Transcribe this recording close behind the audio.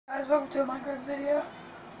guys, welcome to a Minecraft video.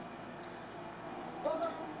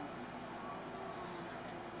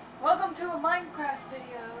 Welcome to a Minecraft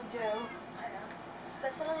video, Joe. I know.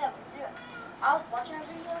 But something that I was watching our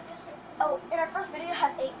video yesterday. Oh, and our first video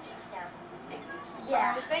has 8 views now. 8 views.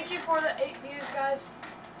 Yeah. Right, thank you for the 8 views, guys.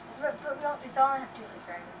 But we still only have 2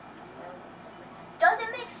 subscribers. So.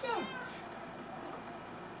 Doesn't make sense.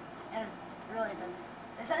 And really doesn't.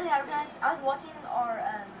 It's something I recognized. I was watching our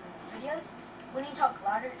videos. We need to talk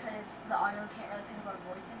louder because the audio can't really pick up our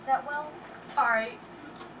voices that well. Alright,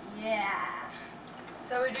 Yeah.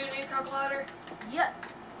 so we do need to talk louder? Yep.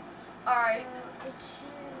 Alright. It is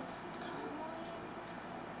time.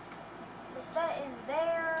 Put that in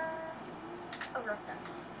there. Oh, redstone.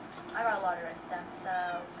 I got a lot of redstone,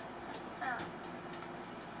 so.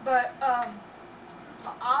 But,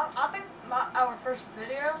 I think our first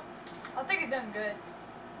video, I think it done good.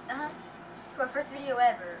 For our first video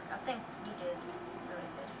ever, I think we did really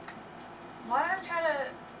good. Why did I try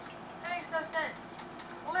to, that makes no sense.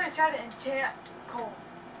 I'm gonna try to enchant coal.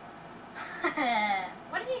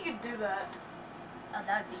 What if you could do that? Oh,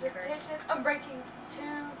 that would be great. Precipitation, Unbreaking 2.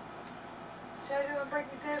 Should I do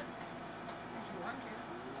Unbreaking 2? If you want to.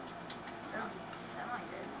 That'll be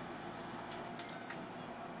semi-good.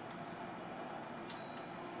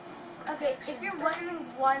 Okay, if you're wondering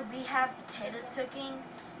why we have potatoes cooking,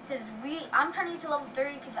 because I'm trying to get to level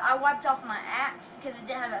 30 because I wiped off my axe because it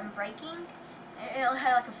didn't have unbreaking. It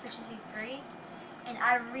had like efficiency 3, and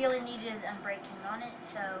I really needed unbreaking on it,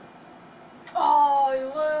 so. Oh,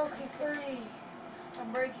 loyalty 3.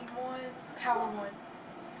 Unbreaking 1. Power 1.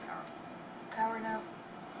 Power now.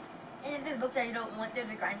 And if there's books that you don't want, there's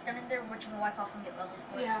a grindstone in there which you can wipe off and get level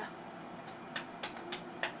 4. Yeah.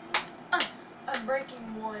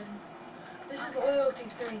 Unbreaking 1. This is loyalty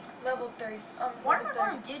 3. Level 3. What am I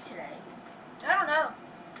going to do today? I don't know.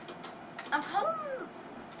 I'm probably.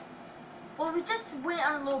 Well, we just went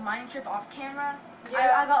on a little mining trip off camera.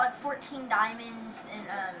 Yeah. I got like 14 diamonds and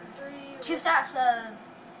 2 stacks of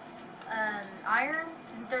iron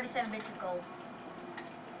and 37 bits of gold.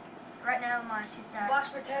 Right now, my 2 stacks.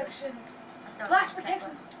 Blast protection. That's Blast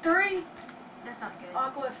protection 3. That's not good.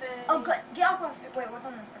 Aqua affinity. Oh, good. Get Aqua. Wait, what's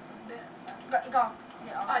on the first one? Go.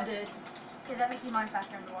 Get Aqua. I did. Because that makes you mine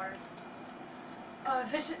faster in the water.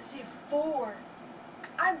 Efficiency 4.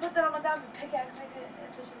 I put that on my diamond pickaxe. Makes it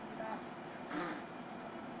efficiency 5.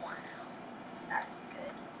 Wow. That's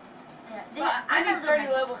good. Yeah. But I need 30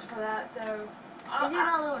 levels for that, so. We did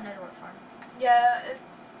a little netherwork farm. Yeah, it's.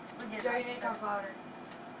 We did. Joe, you need to talk louder.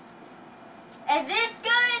 Is this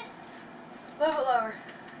good? A little bit lower.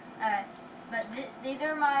 Alright. But these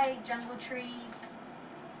are my jungle trees.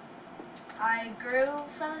 I grew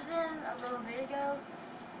some of them a little bit ago.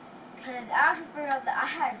 Because I actually figured out that I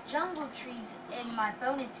had jungle trees in my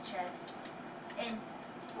bonus chest. And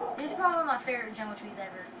this is probably my favorite jungle trees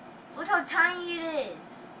ever. Look how tiny it is.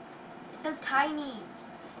 It's so tiny.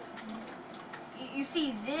 You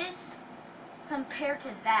see this compared to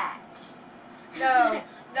that. No,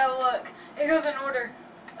 no, look. It goes in order.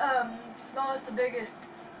 Smallest to biggest.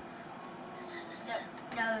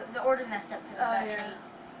 No, the order messed up because of that tree.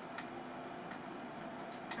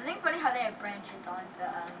 I think it's funny how they have branches on the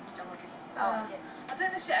jungle trees. I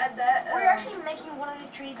think they should add that. We're actually making one of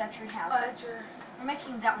these trees a tree house. Sure. We're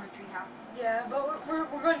making that one a tree house. Yeah, but we're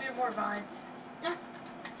going to do more vines. No.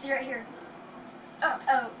 See right here.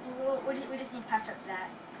 Oh. We just need to patch up that.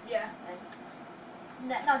 Yeah.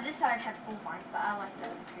 No, this side had full vines, but I like the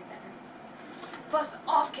other tree better. Plus,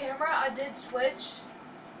 off camera, I did switch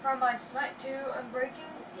from my Smite 2 Unbreaking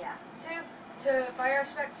 2 to Fire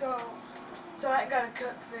Aspect, so I ain't gotta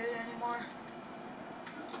cook food anymore.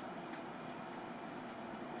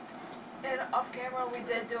 And off camera, we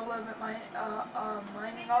did do a little bit mining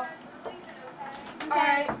off.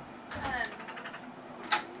 Alright. Are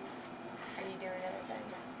you doing everything?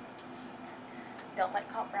 Don't let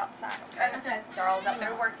copper outside, okay? Okay. They're all out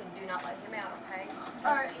there working. Do not let them out, okay?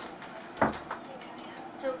 Alright.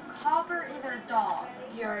 So Copper is our dog.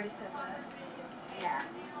 You already said that. Yeah.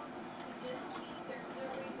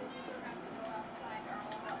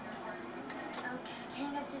 Okay, can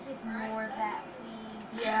you guys just ignore that,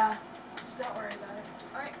 please? Yeah. Just don't worry about it.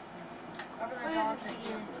 Alright. Copper the What dog, is it? he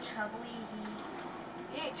is chubbly,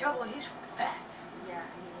 He ain't chubby, he's fat. yeah,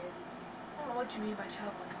 he is. I don't know what you mean by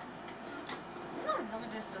chubby. No,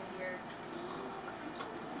 villagers still here.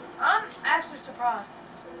 I'm actually surprised.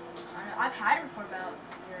 I know, I've had him for about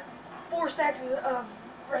a year. 4 stacks of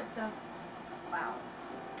redstone. Wow.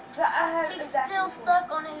 So I had He's exactly still 4.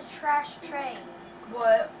 stuck on his trash tray.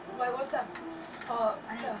 What? Wait, what's that? I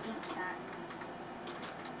need ink sacks.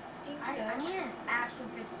 Ink I sacks. need an actual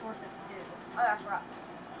good source of food. Oh, that's right.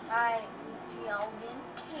 I golden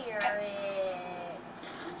carrots.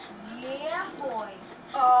 Yeah, boy.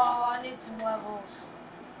 Oh, I need some levels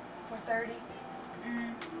for 30.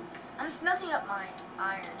 I'm smelting up my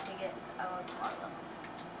iron to get a lot of levels.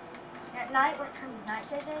 At night, when it turns night,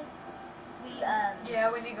 JJ, we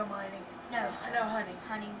Yeah, we need to go mining. no, I know hunting.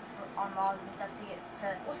 hunting for on logs and stuff to get to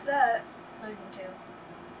What's that? loot into.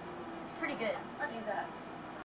 It's pretty good. I need that.